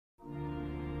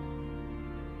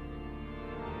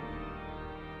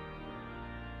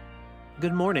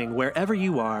Good morning, wherever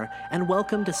you are, and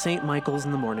welcome to St. Michael's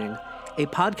in the Morning, a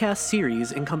podcast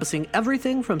series encompassing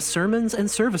everything from sermons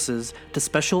and services to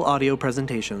special audio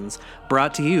presentations,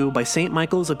 brought to you by St.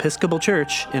 Michael's Episcopal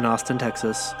Church in Austin,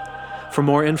 Texas. For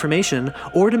more information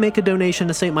or to make a donation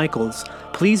to St. Michael's,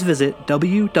 please visit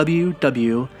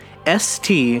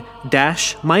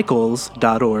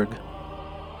www.st-michaels.org.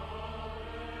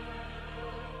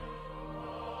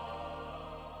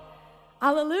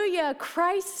 Alleluia,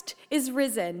 Christ is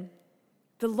risen.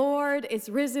 The Lord is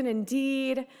risen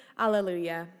indeed.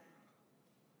 Alleluia.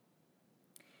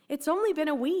 It's only been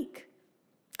a week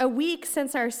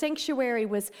since our sanctuary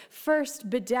was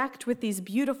first bedecked with these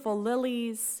beautiful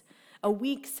lilies, a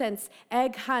week since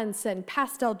egg hunts and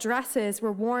pastel dresses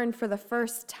were worn for the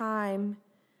first time,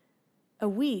 a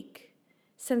week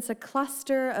since a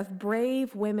cluster of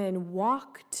brave women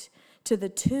walked to the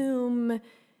tomb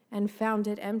and found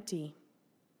it empty.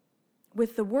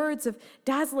 With the words of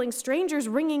dazzling strangers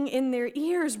ringing in their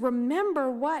ears, remember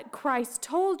what Christ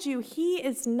told you. He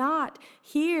is not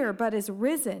here, but is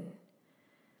risen.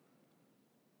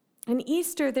 In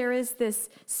Easter, there is this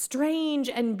strange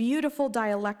and beautiful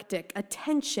dialectic, a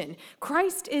tension.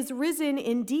 Christ is risen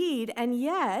indeed, and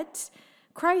yet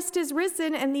Christ is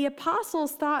risen, and the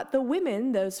apostles thought the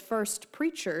women, those first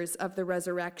preachers of the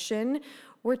resurrection,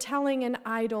 were telling an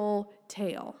idle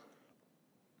tale.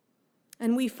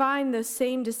 And we find those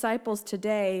same disciples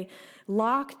today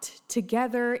locked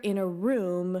together in a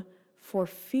room for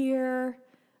fear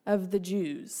of the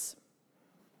Jews.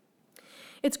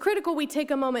 It's critical we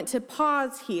take a moment to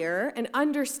pause here and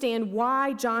understand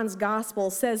why John's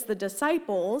gospel says the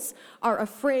disciples are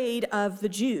afraid of the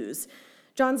Jews.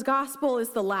 John's gospel is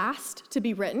the last to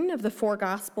be written of the four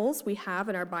gospels we have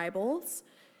in our Bibles.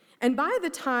 And by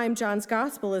the time John's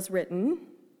gospel is written,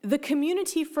 the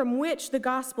community from which the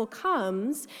gospel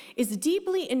comes is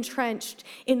deeply entrenched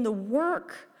in the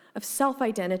work of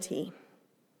self-identity.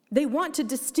 They want to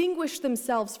distinguish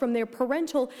themselves from their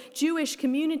parental Jewish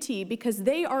community because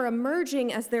they are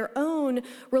emerging as their own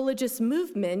religious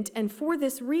movement, and for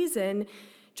this reason,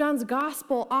 John's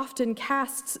gospel often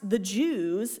casts the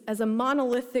Jews as a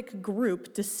monolithic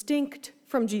group distinct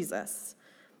from Jesus.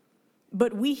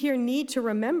 But we here need to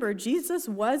remember Jesus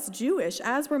was Jewish,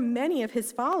 as were many of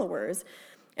his followers.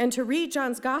 And to read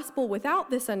John's gospel without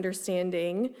this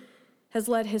understanding has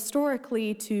led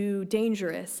historically to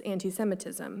dangerous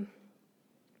anti-Semitism.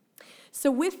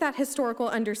 So with that historical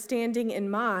understanding in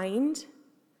mind,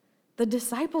 the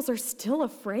disciples are still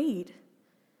afraid.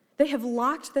 They have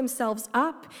locked themselves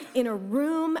up in a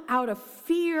room out of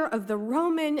fear of the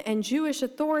Roman and Jewish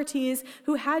authorities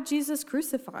who had Jesus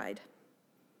crucified.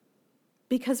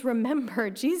 Because remember,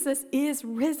 Jesus is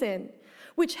risen,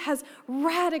 which has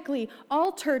radically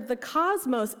altered the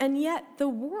cosmos, and yet the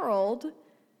world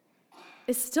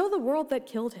is still the world that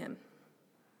killed him.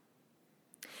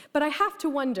 But I have to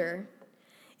wonder,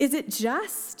 is it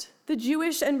just the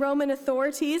Jewish and Roman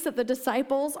authorities that the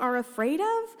disciples are afraid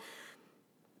of?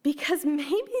 Because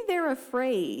maybe they're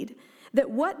afraid that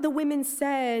what the women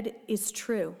said is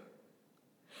true.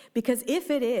 Because if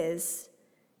it is,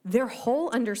 their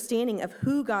whole understanding of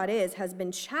who God is has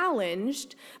been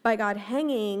challenged by God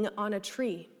hanging on a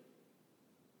tree.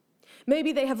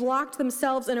 Maybe they have locked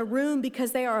themselves in a room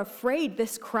because they are afraid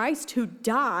this Christ who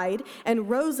died and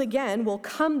rose again will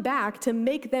come back to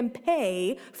make them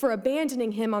pay for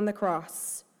abandoning him on the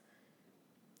cross.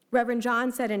 Reverend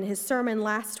John said in his sermon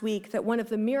last week that one of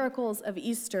the miracles of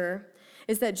Easter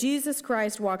is that Jesus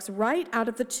Christ walks right out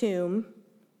of the tomb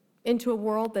into a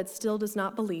world that still does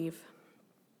not believe.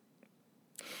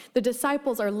 The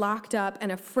disciples are locked up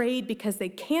and afraid because they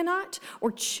cannot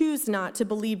or choose not to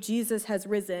believe Jesus has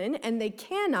risen, and they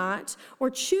cannot or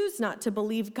choose not to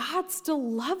believe God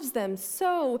still loves them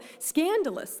so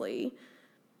scandalously.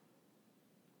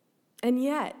 And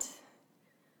yet,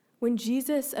 when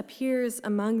Jesus appears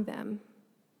among them,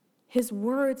 his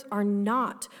words are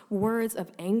not words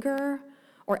of anger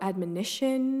or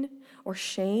admonition or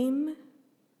shame.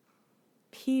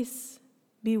 Peace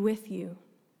be with you,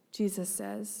 Jesus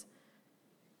says.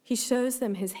 He shows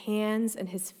them his hands and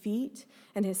his feet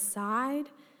and his side,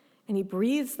 and he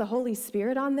breathes the Holy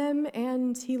Spirit on them,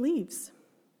 and he leaves.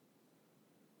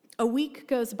 A week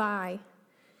goes by,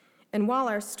 and while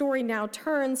our story now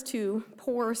turns to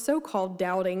poor so-called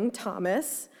doubting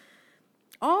Thomas,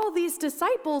 all these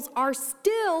disciples are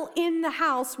still in the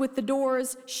house with the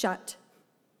doors shut.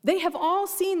 They have all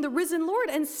seen the risen Lord,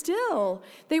 and still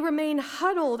they remain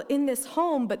huddled in this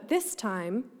home, but this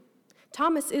time,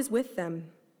 Thomas is with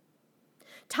them.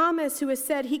 Thomas, who has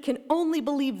said he can only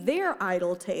believe their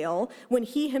idle tale when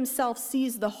he himself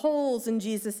sees the holes in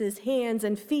Jesus' hands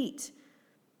and feet.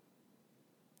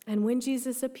 And when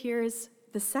Jesus appears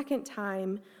the second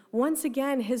time, once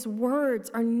again, his words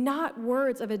are not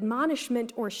words of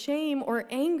admonishment or shame or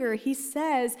anger. He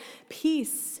says,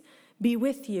 "Peace be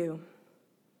with you."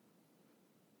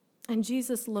 And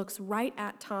Jesus looks right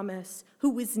at Thomas,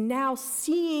 who is now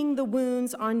seeing the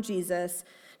wounds on Jesus.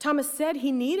 Thomas said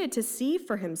he needed to see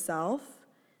for himself.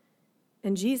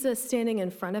 And Jesus, standing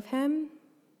in front of him,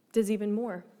 does even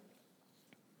more.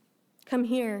 "Come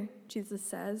here," Jesus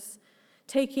says,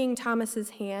 taking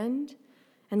Thomas's hand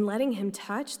and letting him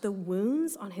touch the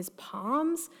wounds on his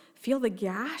palms, feel the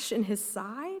gash in his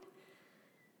side.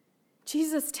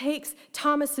 Jesus takes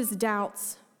Thomas's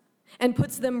doubts and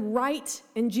puts them right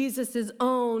in Jesus'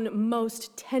 own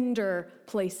most tender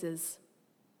places.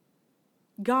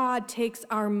 God takes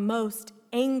our most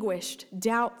anguished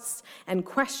doubts and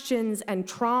questions and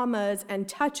traumas and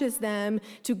touches them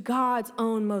to God's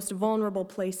own most vulnerable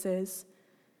places.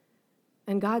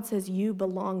 And God says, "You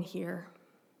belong here."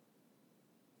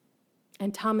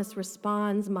 And Thomas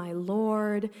responds, "My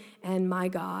Lord and my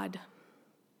God."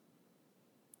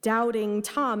 Doubting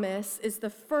Thomas is the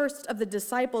first of the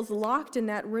disciples locked in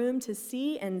that room to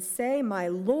see and say, "My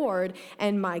Lord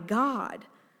and my God."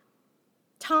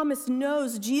 Thomas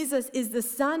knows Jesus is the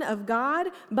Son of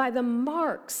God by the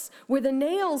marks where the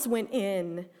nails went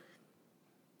in.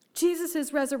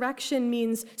 Jesus' resurrection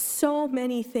means so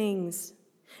many things.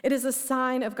 It is a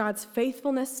sign of God's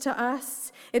faithfulness to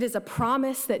us. It is a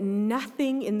promise that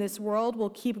nothing in this world will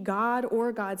keep God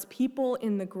or God's people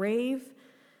in the grave.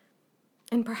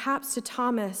 And perhaps to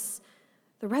Thomas,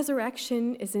 the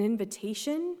resurrection is an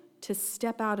invitation to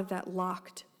step out of that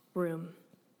locked room.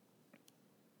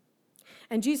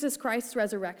 And Jesus Christ's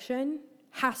resurrection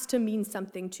has to mean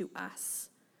something to us.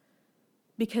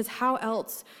 Because how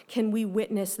else can we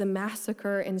witness the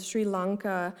massacre in Sri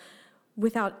Lanka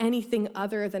without anything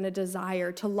other than a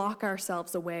desire to lock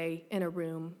ourselves away in a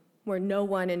room where no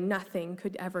one and nothing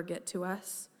could ever get to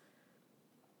us?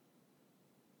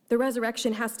 The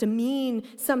resurrection has to mean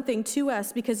something to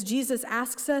us because Jesus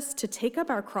asks us to take up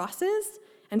our crosses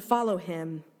and follow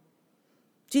him.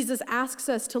 Jesus asks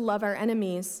us to love our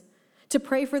enemies, to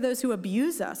pray for those who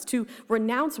abuse us, to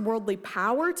renounce worldly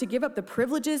power, to give up the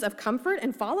privileges of comfort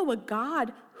and follow a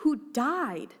God who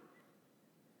died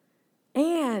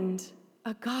and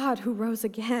a God who rose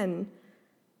again.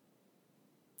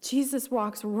 Jesus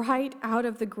walks right out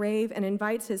of the grave and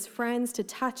invites his friends to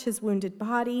touch his wounded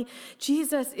body.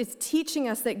 Jesus is teaching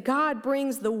us that God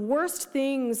brings the worst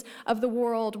things of the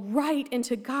world right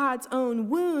into God's own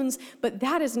wounds, but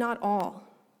that is not all.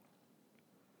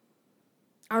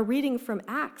 Our reading from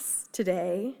Acts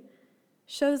today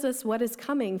shows us what is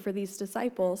coming for these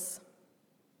disciples.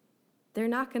 They're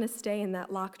not going to stay in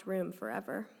that locked room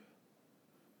forever.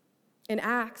 In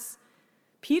Acts,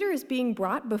 Peter is being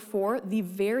brought before the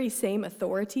very same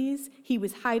authorities he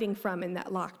was hiding from in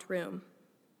that locked room.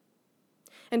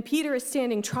 And Peter is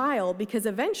standing trial because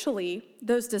eventually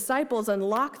those disciples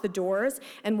unlock the doors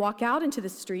and walk out into the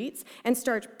streets and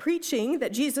start preaching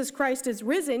that Jesus Christ is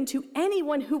risen to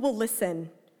anyone who will listen.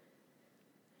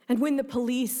 And when the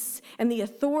police and the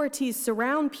authorities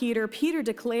surround Peter, Peter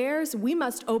declares, "We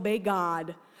must obey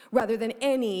God rather than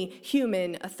any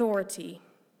human authority."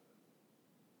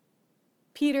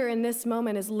 Peter, in this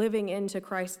moment, is living into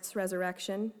Christ's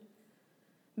resurrection.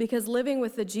 Because living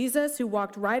with the Jesus who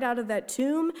walked right out of that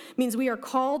tomb means we are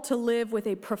called to live with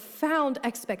a profound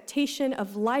expectation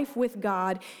of life with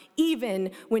God,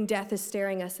 even when death is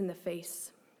staring us in the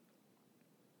face.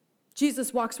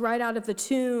 Jesus walks right out of the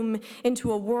tomb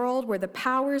into a world where the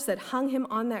powers that hung him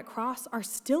on that cross are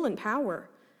still in power.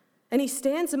 And he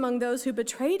stands among those who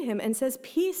betrayed him and says,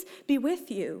 "Peace be with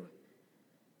you."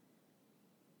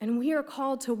 And we are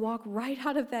called to walk right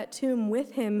out of that tomb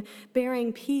with him,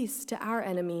 bearing peace to our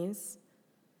enemies.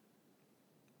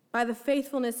 By the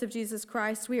faithfulness of Jesus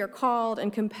Christ, we are called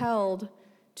and compelled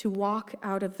to walk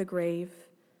out of the grave,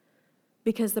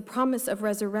 because the promise of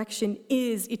resurrection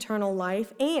is eternal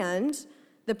life, and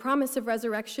the promise of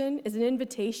resurrection is an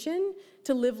invitation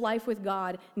to live life with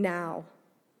God now.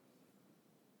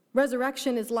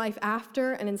 Resurrection is life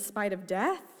after and in spite of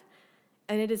death,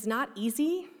 and it is not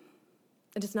easy.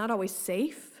 It is not always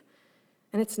safe,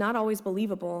 and it's not always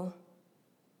believable.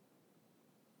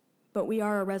 But we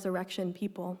are a resurrection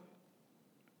people.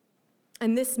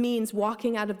 And this means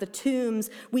walking out of the tombs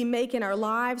we make in our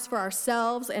lives for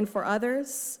ourselves and for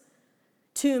others.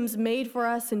 Tombs made for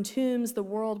us and tombs the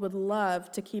world would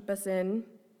love to keep us in.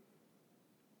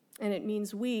 And it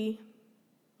means we,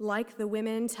 like the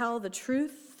women, tell the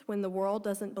truth when the world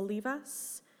doesn't believe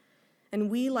us. And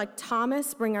we, like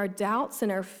Thomas, bring our doubts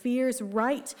and our fears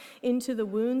right into the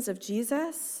wounds of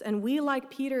Jesus. And we, like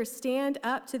Peter, stand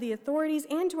up to the authorities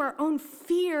and to our own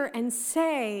fear and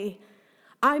say,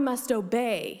 I must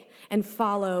obey and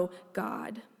follow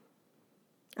God.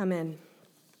 Amen.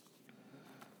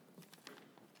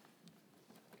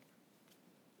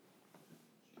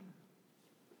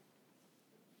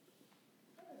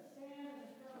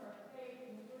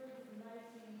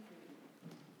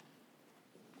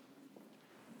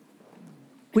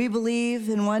 We believe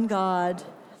in one God,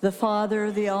 the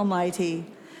Father, the Almighty,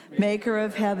 maker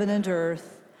of heaven and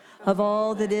earth, of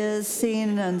all that is seen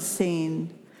and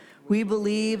unseen. We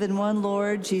believe in one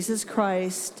Lord, Jesus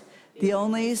Christ, the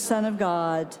only Son of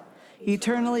God,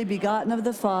 eternally begotten of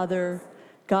the Father,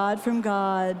 God from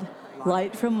God,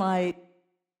 light from light,